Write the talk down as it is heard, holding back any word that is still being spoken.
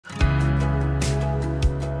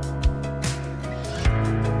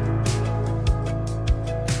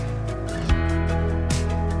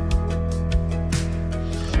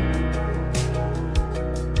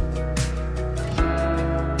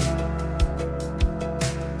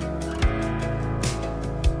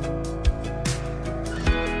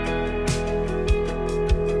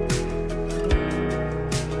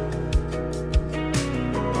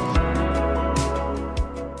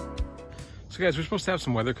So guys, we're supposed to have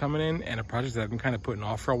some weather coming in, and a project that I've been kind of putting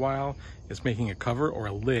off for a while is making a cover or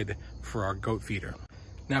a lid for our goat feeder.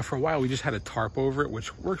 Now for a while we just had a tarp over it,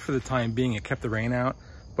 which worked for the time being. It kept the rain out,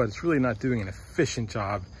 but it's really not doing an efficient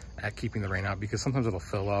job at keeping the rain out, because sometimes it'll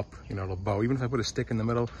fill up, you know, it'll bow. Even if I put a stick in the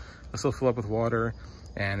middle, it'll still fill up with water,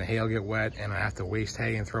 and the hay will get wet, and I have to waste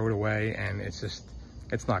hay and throw it away, and it's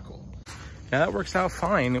not cool. Now that works out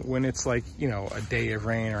fine when it's like, you know, a day of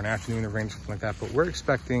rain or an afternoon of rain, something like that, but we're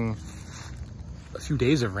expecting a few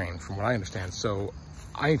days of rain from what I understand, so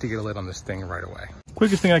I need to get a lid on this thing right away.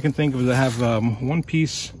 Quickest thing I can think of is I have one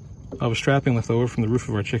piece of strapping left over from the roof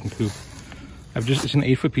of our chicken coop. It's an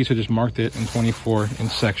 8-foot piece. I just marked it in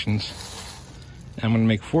 24-inch sections. And I'm gonna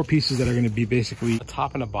make 4 pieces that are gonna be basically a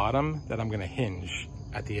top and a bottom that I'm gonna hinge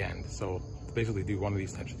at the end. So basically do one of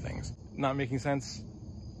these types of things. Not making sense?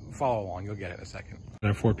 Follow along, you'll get it in a second.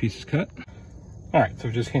 Our 4 pieces cut. All right, so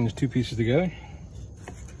we've just hinged 2 pieces together.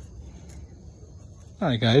 All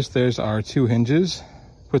right guys, there's our 2 hinges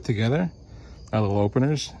put together, our little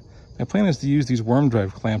openers. My plan is to use these worm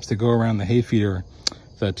drive clamps to go around the hay feeder,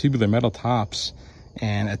 the tubular metal tops,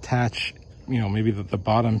 and attach, you know, maybe the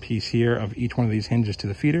bottom piece here of each one of these hinges to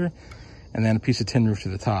the feeder, and then a piece of tin roof to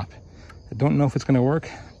the top. I don't know if it's gonna work,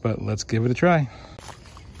 but let's give it a try.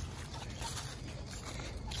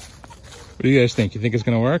 What do you guys think? You think it's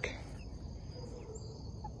gonna work?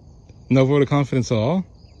 No vote of confidence at all?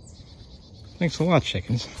 Thanks a lot,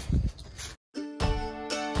 chickens.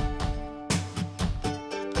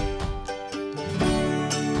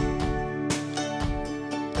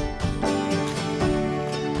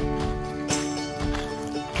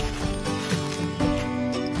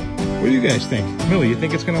 What do you guys think? Millie, you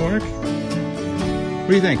think it's gonna work? What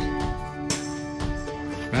do you think?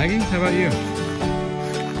 Maggie, how about you?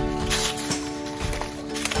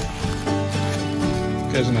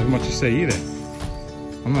 You guys don't have much to say either.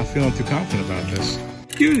 I'm not feeling too confident about this.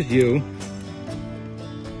 Excuse you.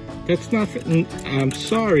 That's not, I'm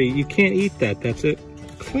sorry, you can't eat that. That's a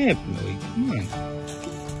clamp, Millie, come on.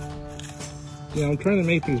 Yeah, I'm trying to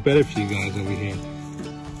make things better for you guys over here.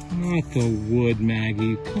 Not the wood,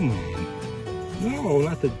 Maggie, come on. No,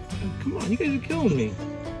 not the, come on, you guys are killing me.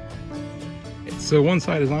 So one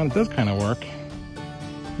side is on, it does kind of work.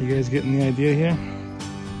 You guys getting the idea here?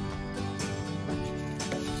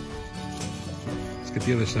 Let's get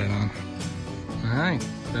the other side on. All right,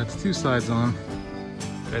 that's 2 sides on.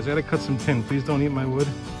 Guys, I gotta cut some tin. Please don't eat my wood.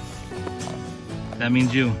 That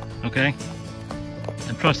means you, okay?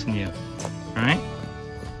 I'm trusting you, all right?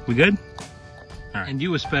 We good? All right. And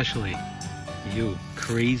you especially, you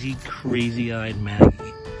crazy, crazy-eyed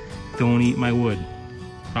Maggie. Don't eat my wood.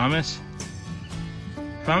 Promise?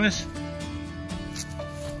 Promise?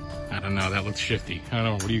 I don't know, that looks shifty. I don't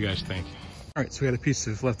know, what do you guys think? All right, so we got a piece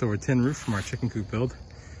of leftover tin roof from our chicken coop build,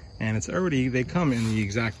 and it's already, they come in the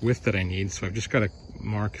exact width that I need, so I've just got to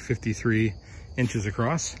mark 53 inches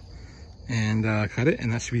across and cut it,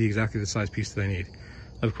 and that should be exactly the size piece that I need.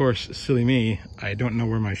 Of course, silly me, I don't know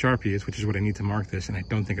where my Sharpie is, which is what I need to mark this, and I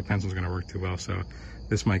don't think a pencil is going to work too well, so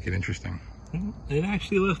this might get interesting. It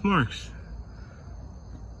actually left marks.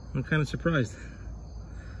 I'm kind of surprised.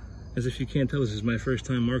 As if you can't tell, this is my first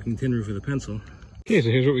time marking tin roof with a pencil. Okay, so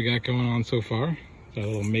here's what we got going on so far. Got a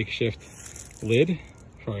little makeshift lid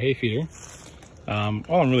for our hay feeder.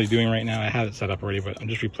 All I'm really doing right now, I have it set up already, but I'm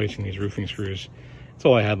just replacing these roofing screws. It's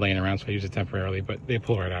all I had laying around, so I use it temporarily, but they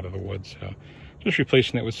pull right out of the wood, so just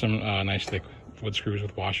replacing it with some nice thick wood screws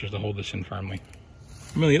with washers to hold this in firmly.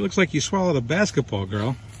 Millie, it looks like you swallowed a basketball,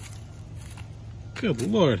 girl. Good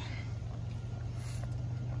Lord.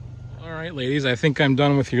 All right, ladies, I think I'm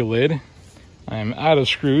done with your lid. I'm out of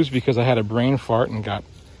screws because I had a brain fart and got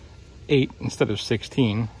 8 instead of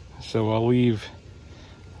 16. So I'll leave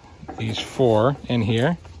these 4 in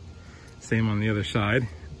here. Same on the other side,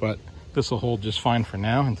 but this will hold just fine for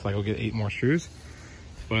now until I go get 8 more screws.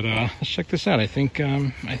 But let's check this out. I think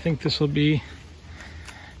this will be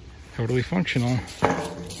totally functional.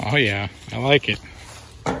 Oh yeah, I like it.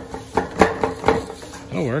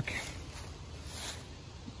 That'll work.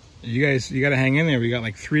 You guys, you gotta hang in there. We got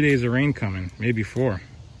like 3 days of rain coming, maybe 4.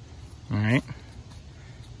 All right.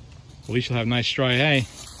 At least you'll have nice dry hay.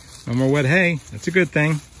 No more wet hay. That's a good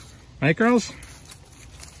thing. Right, girls?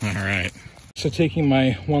 All right. So taking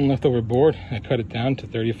my one leftover board, I cut it down to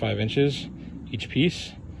 35 inches each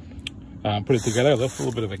piece. Put it together. I left a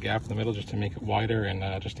little bit of a gap in the middle just to make it wider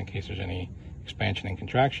and just in case there's any expansion and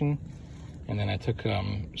contraction. And then I took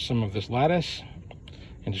some of this lattice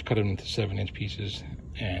and just cut it into 7-inch pieces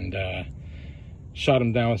and shot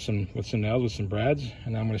them down with some nails, with some brads.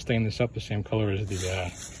 And now I'm going to stain this up the same color as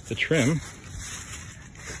the trim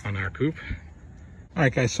on our coop. All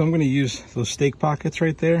right, guys, so I'm going to use those stake pockets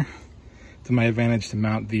right there to my advantage to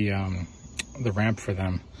mount the ramp for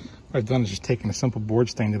them. What I've done is just taken a simple board,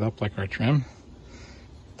 stand it up like our trim,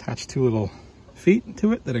 attach 2 little feet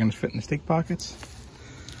to it that are going to fit in the stake pockets,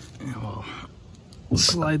 and we'll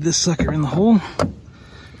slide this sucker in the hole.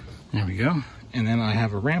 There we go. And then I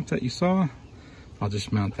have a ramp that you saw. I'll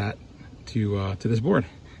just mount that to this board.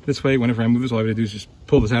 This way, whenever I move this, all I have to do is just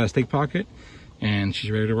pull this out of the stake pocket, and she's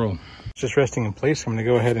ready to roll. It's just resting in place. I'm going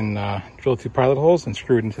to go ahead and drill 2 pilot holes and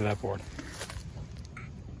screw it into that board.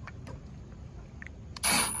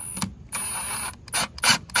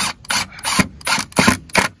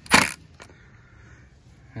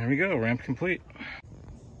 There we go, ramp complete.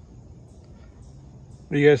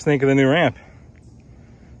 What do you guys think of the new ramp?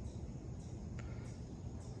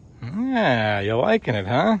 Yeah, you're liking it,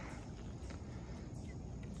 huh?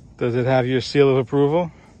 Does it have your seal of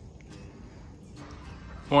approval?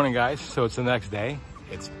 Morning, guys. So it's the next day.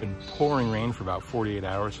 It's been pouring rain for about 48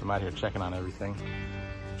 hours, so I'm out here checking on everything.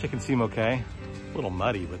 Chickens seem okay. A little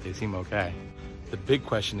muddy, but they seem okay. The big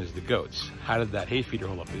question is the goats. How did that hay feeder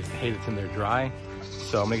hold up? Is the hay that's in there dry?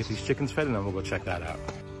 So I'm gonna get these chickens fed and then we'll go check that out.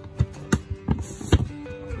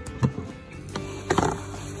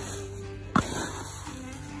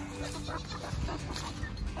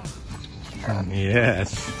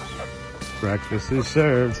 Yes, breakfast is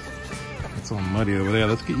served. It's all muddy over there.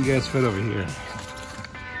 Let's get you guys fed over here.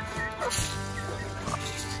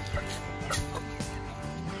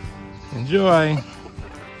 Enjoy.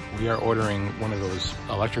 We are ordering one of those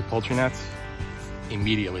electric poultry nets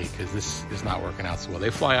immediately because this is not working out so well. They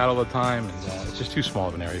fly out all the time and it's just too small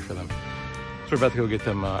of an area for them. So we're about to go get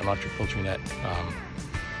them an electric poultry net.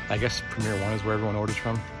 I guess Premier One is where everyone orders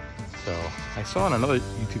from. So I saw on another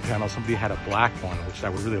YouTube channel somebody had a black one, which I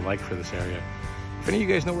would really like for this area. If any of you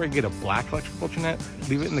guys know where you get a black electric poultry net,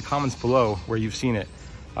 leave it in the comments below where you've seen it,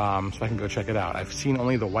 so I can go check it out. I've seen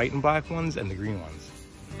only the white and black ones and the green ones.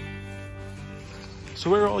 So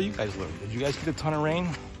where all you guys live? Did you guys get a ton of rain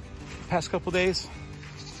the past couple days?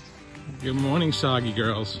 Good morning, soggy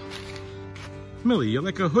girls. Millie, you're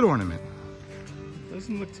like a hood ornament.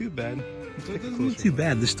 Doesn't look too bad. It doesn't look too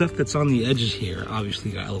bad. The stuff that's on the edges here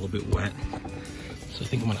obviously got a little bit wet. So I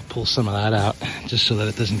think I'm gonna pull some of that out just so that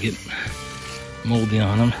it doesn't get moldy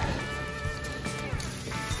on them.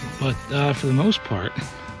 But for the most part,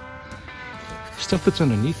 stuff that's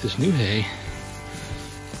underneath this new hay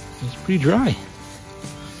is pretty dry.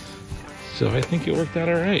 So I think it worked out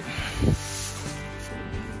all right.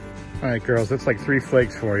 All right, girls, that's like 3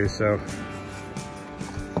 flakes for you, so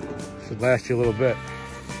should last you a little bit.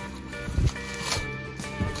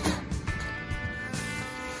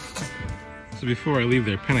 So before I leave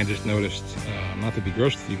their pen, I just noticed, not to be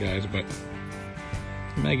gross with you guys, but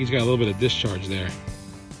Maggie's got a little bit of discharge there.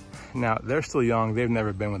 Now, they're still young. They've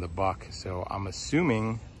never been with a buck, so I'm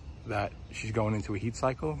assuming that she's going into a heat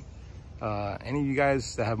cycle. Any of you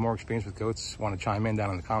guys that have more experience with goats want to chime in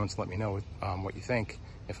down in the comments and let me know what you think,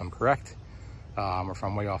 if I'm correct, or if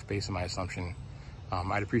I'm way off base in my assumption.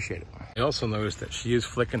 I'd appreciate it. I also noticed that she is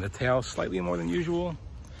flicking the tail slightly more than usual,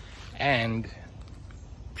 and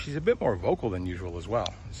she's a bit more vocal than usual as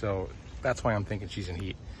well. So that's why I'm thinking she's in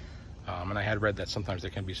heat. And I had read that sometimes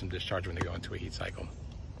there can be some discharge when they go into a heat cycle.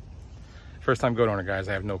 First time goat owner, guys,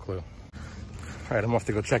 I have no clue. All right, I'm off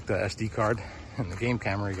to go check the SD card and the game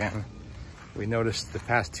camera again. We noticed the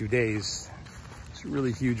past 2 days, this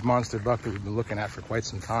really huge monster buck that we've been looking at for quite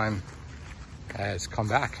some time has come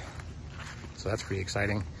back. So that's pretty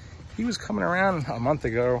exciting. He was coming around a month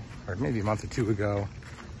ago, or maybe a month or 2 ago.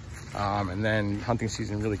 And then hunting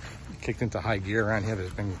season really kicked into high gear around here.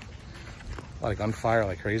 There's been a lot of gunfire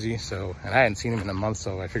like crazy. So, and I hadn't seen him in a month,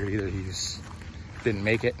 so I figured either he just didn't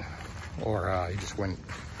make it or he just went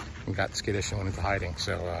and got skittish and went into hiding.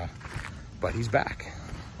 So, but he's back.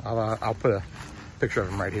 I'll put a picture of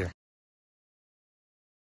him right here.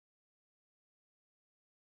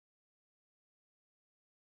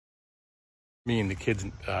 Me and the kids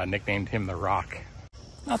nicknamed him the Rock.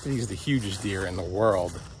 Not that he's the hugest deer in the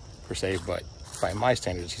world per se, but by my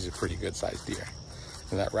standards, he's a pretty good sized deer.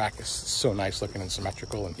 And that rack is so nice looking and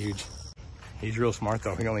symmetrical and huge. He's real smart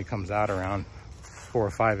though. He only comes out around 4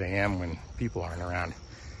 or 5 a.m. when people aren't around.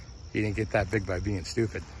 He didn't get that big by being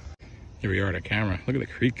stupid. Here we are at a camera. Look at the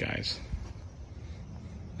creek, guys.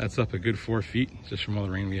 That's up a good 4 feet just from all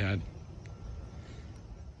the rain we had.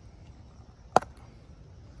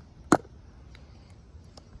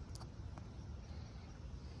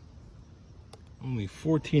 Only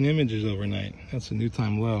 14 images overnight. That's a new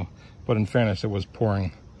time low. But in fairness, it was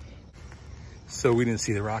pouring. So we didn't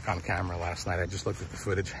see the Rock on camera last night. I just looked at the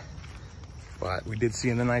footage. but we did see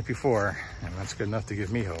him the night before, and that's good enough to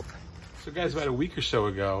give me hope. So guys, about a week or so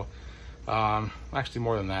ago, actually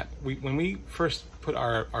more than that, when we first put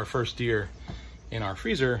our first deer in our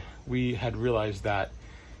freezer, we had realized that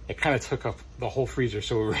it kind of took up the whole freezer,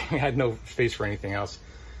 so we had no space for anything else.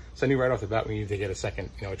 So I knew right off the bat we needed to get a second,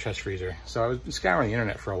 a chest freezer. So I was scouring the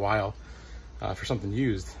internet for a while for something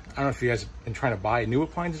used. I don't know if you guys have been trying to buy new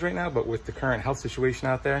appliances right now, but with the current health situation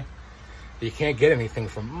out there, you can't get anything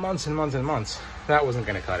for months and months and months. That wasn't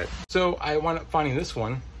gonna cut it. So I wound up finding this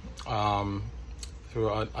one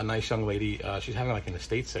through a nice young lady. She's having like an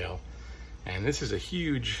estate sale. And this is a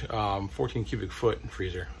huge 14 cubic foot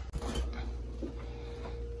freezer.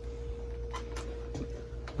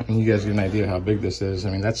 And you guys get an idea how big this is. I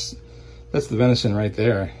mean, that's the venison right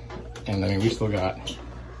there. And I mean, we still got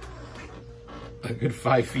a good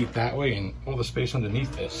 5 feet that way and all the space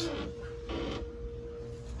underneath this.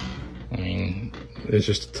 I mean, there's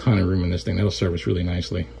just a ton of room in this thing. That'll serve us really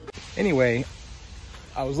nicely. Anyway,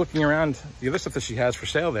 I was looking around the other stuff that she has for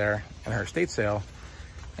sale there in her estate sale.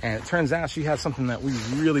 And it turns out she has something that we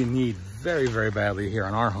really need very, very badly here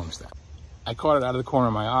on our homestead. I caught it out of the corner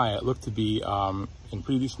of my eye. It looked to be in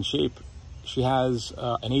pretty decent shape. She has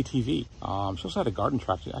an ATV. She also had a garden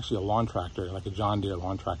tractor, actually a lawn tractor, like a John Deere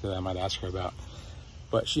lawn tractor that I might ask her about.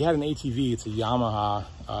 But she had an ATV. It's a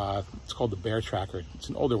Yamaha. It's called the Bear Tracker. It's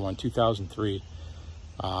an older one, 2003.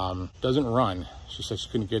 Doesn't run. She said she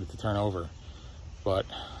couldn't get it to turn over. But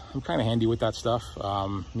I'm kind of handy with that stuff.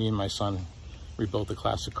 Me and my son rebuilt a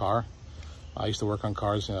classic car. I used to work on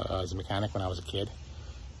cars as a mechanic when I was a kid.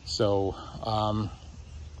 So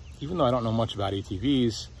even though I don't know much about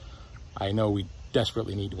ATVs, I know we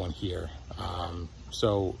desperately need one here.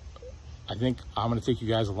 So I think I'm gonna take you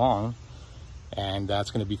guys along, and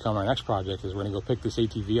that's gonna become our next project. Is we're gonna go pick this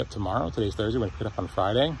ATV up tomorrow. Today's Thursday, we're gonna pick it up on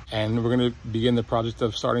Friday. And we're gonna begin the project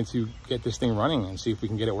of starting to get this thing running and see if we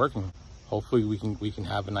can get it working. Hopefully we can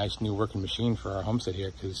have a nice new working machine for our homestead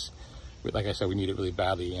here, because like I said, we need it really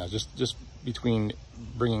badly. Just between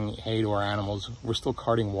bringing hay to our animals, we're still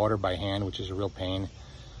carting water by hand, which is a real pain.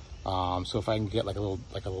 So if I can get like a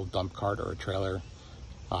little dump cart or a trailer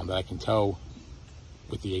that I can tow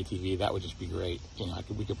with the ATV, that would just be great.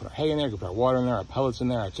 We could put our hay in there, we could put our water in there, our pellets in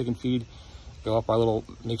there, our chicken feed, go up our little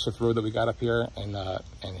makeshift road that we got up here, and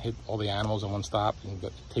hit all the animals in one stop, and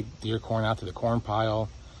take deer corn out to the corn pile.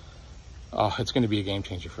 Oh, it's going to be a game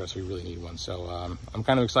changer for us. We really need one. So I'm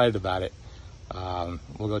kind of excited about it.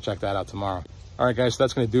 We'll go check that out tomorrow. All right, guys, so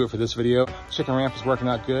that's going to do it for this video. Chicken ramp is working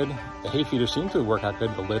out good. The hay feeder seemed to work out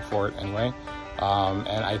good, the lid for it anyway.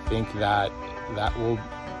 And I think that will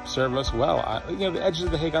serve us well. The edges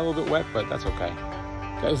of the hay got a little bit wet, but that's okay.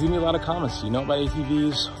 Guys, leave me a lot of comments. About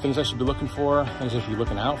ATVs, things I should be looking for, things I should be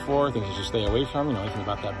looking out for, things I should stay away from, anything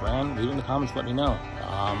about that brand. Leave it in the comments, let me know.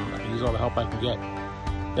 I can use all the help I can get.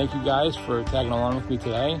 Thank you guys for tagging along with me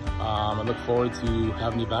today. I look forward to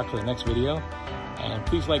having you back for the next video. And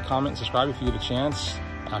please like, comment, and subscribe if you get a chance.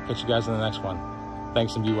 I'll catch you guys in the next one.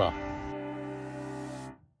 Thanks, and be well.